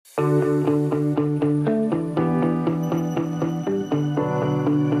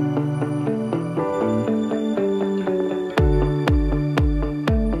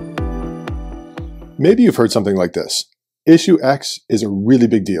Maybe you've heard something like this. Issue X is a really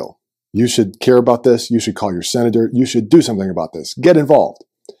big deal. You should care about this. You should call your senator. You should do something about this. Get involved.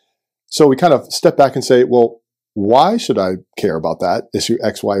 So we kind of step back and say, well, why should I care about that, issue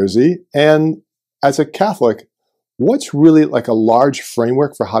X, Y, or Z? And as a Catholic, what's really like a large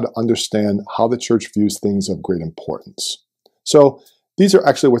framework for how to understand how the church views things of great importance? So these are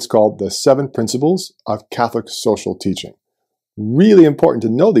actually what's called the 7 principles of Catholic social teaching. Really important to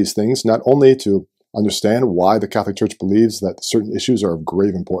know these things, not only to understand why the Catholic Church believes that certain issues are of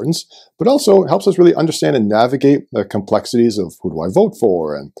grave importance, but also helps us really understand and navigate the complexities of who do I vote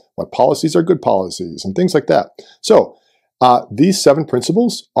for and what policies are good policies and things like that. So these 7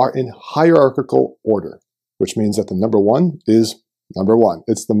 principles are in hierarchical order, which means that the number 1 is number 1.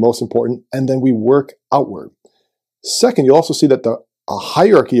 It's the most important, and then we work outward. Second, you'll also see that a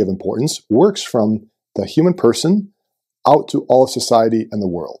hierarchy of importance works from the human person out to all of society and the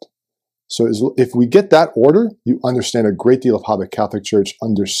world. So if we get that order, you understand a great deal of how the Catholic Church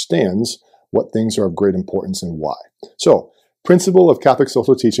understands what things are of great importance and why. So, principle of Catholic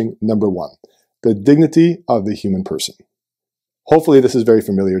social teaching, number 1, the dignity of the human person. Hopefully this is very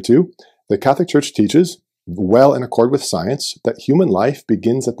familiar too. The Catholic Church teaches, well in accord with science, that human life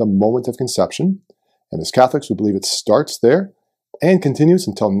begins at the moment of conception. And as Catholics, we believe it starts there and continues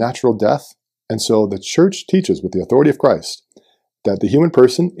until natural death. And so the Church teaches, with the authority of Christ, that the human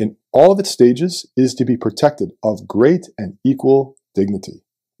person in all of its stages is to be protected of great and equal dignity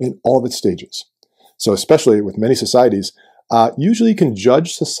in all of its stages. So especially with many societies, usually you can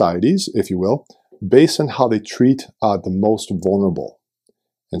judge societies, if you will, based on how they treat the most vulnerable.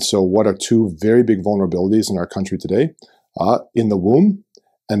 And so what are 2 very big vulnerabilities in our country today? In the womb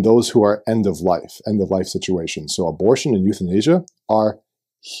and those who are end of life situations. So abortion and euthanasia are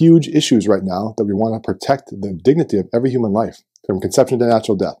huge issues right now that we want to protect the dignity of every human life from conception to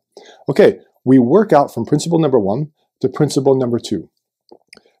natural death. Okay, we work out from principle number 1 to principle number 2.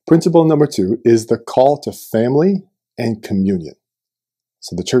 Principle number 2 is the call to family and communion.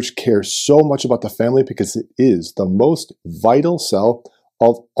 So the Church cares so much about the family because it is the most vital cell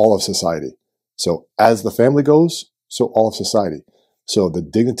of all of society. So as the family goes, so all of society. So the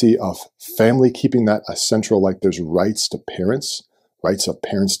dignity of family, keeping that essential, like there's rights to parents, rights of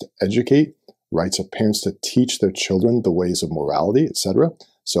parents to educate, rights of parents to teach their children the ways of morality, etc.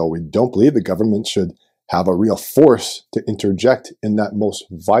 So we don't believe the government should have a real force to interject in that most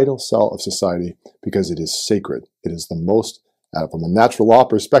vital cell of society because it is sacred. It is the most, from a natural law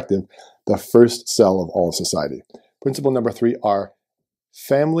perspective, the first cell of all of society. Principle number 3 are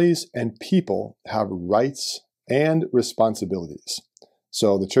families and people have rights and responsibilities.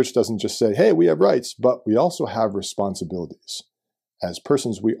 So the Church doesn't just say, hey, we have rights, but we also have responsibilities. As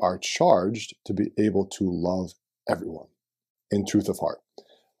persons, we are charged to be able to love everyone in truth of heart.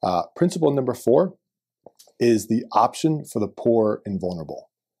 Principle number 4 is the option for the poor and vulnerable.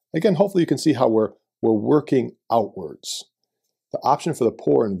 Again, hopefully you can see how we're working outwards. The option for the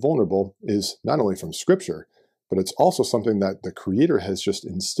poor and vulnerable is not only from Scripture, but it's also something that the Creator has just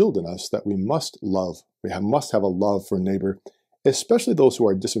instilled in us that we must love. We must have a love for neighbor, especially those who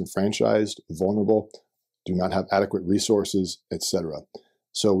are disenfranchised, vulnerable, do not have adequate resources, etc.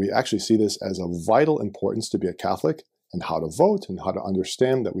 So we actually see this as a vital importance to be a Catholic and how to vote and how to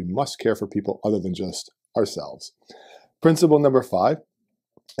understand that we must care for people other than just ourselves. Principle number 5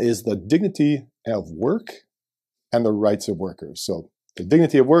 is the dignity of work and the rights of workers. So the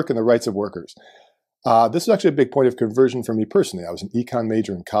dignity of work and the rights of workers. This is actually a big point of conversion for me personally. I was an econ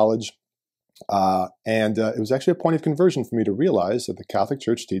major in college, and it was actually a point of conversion for me to realize that the Catholic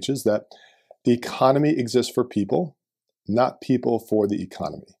Church teaches that the economy exists for people, not people for the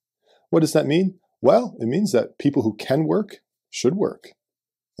economy. What does that mean? Well, it means that people who can work should work.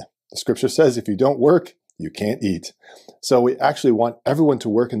 The Scripture says if you don't work, you can't eat. So we actually want everyone to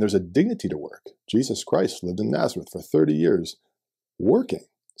work, and there's a dignity to work. Jesus Christ lived in Nazareth for 30 years working.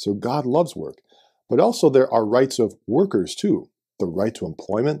 So God loves work. But also there are rights of workers too. The right to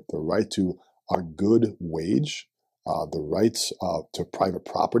employment, the right to a good wage, the rights to private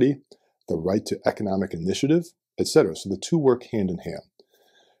property, the right to economic initiative, etc. So the 2 work hand in hand.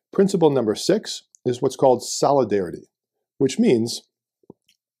 Principle number 6 is what's called solidarity, which means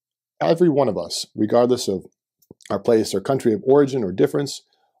every one of us, regardless of our place or country of origin or difference,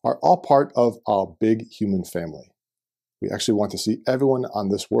 are all part of a big human family. We actually want to see everyone on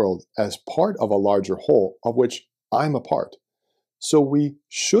this world as part of a larger whole, of which I'm a part. So we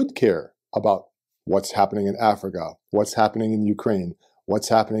should care about what's happening in Africa, what's happening in Ukraine, what's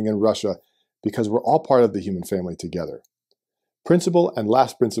happening in Russia, because we're all part of the human family together. Principle and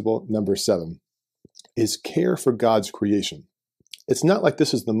last principle, number 7, is care for God's creation, It's not like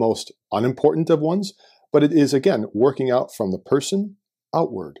this is the most unimportant of ones, but it is, again, working out from the person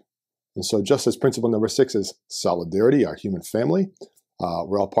outward. And so just as principle number 6 is solidarity, our human family,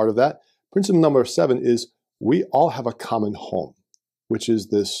 we're all part of that. Principle number 7 is we all have a common home, which is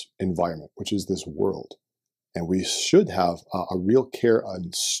this environment, which is this world. And we should have a real care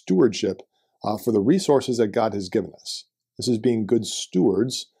and stewardship for the resources that God has given us. This is being good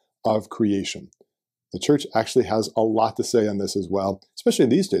stewards of creation. The church actually has a lot to say on this as well, especially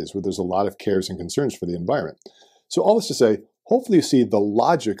these days where there's a lot of cares and concerns for the environment. So all this to say, hopefully you see the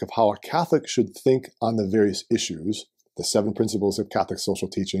logic of how a Catholic should think on the various issues, the 7 principles of Catholic social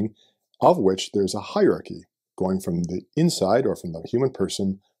teaching, of which there's a hierarchy going from the inside or from the human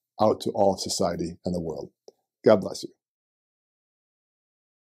person out to all of society and the world. God bless you.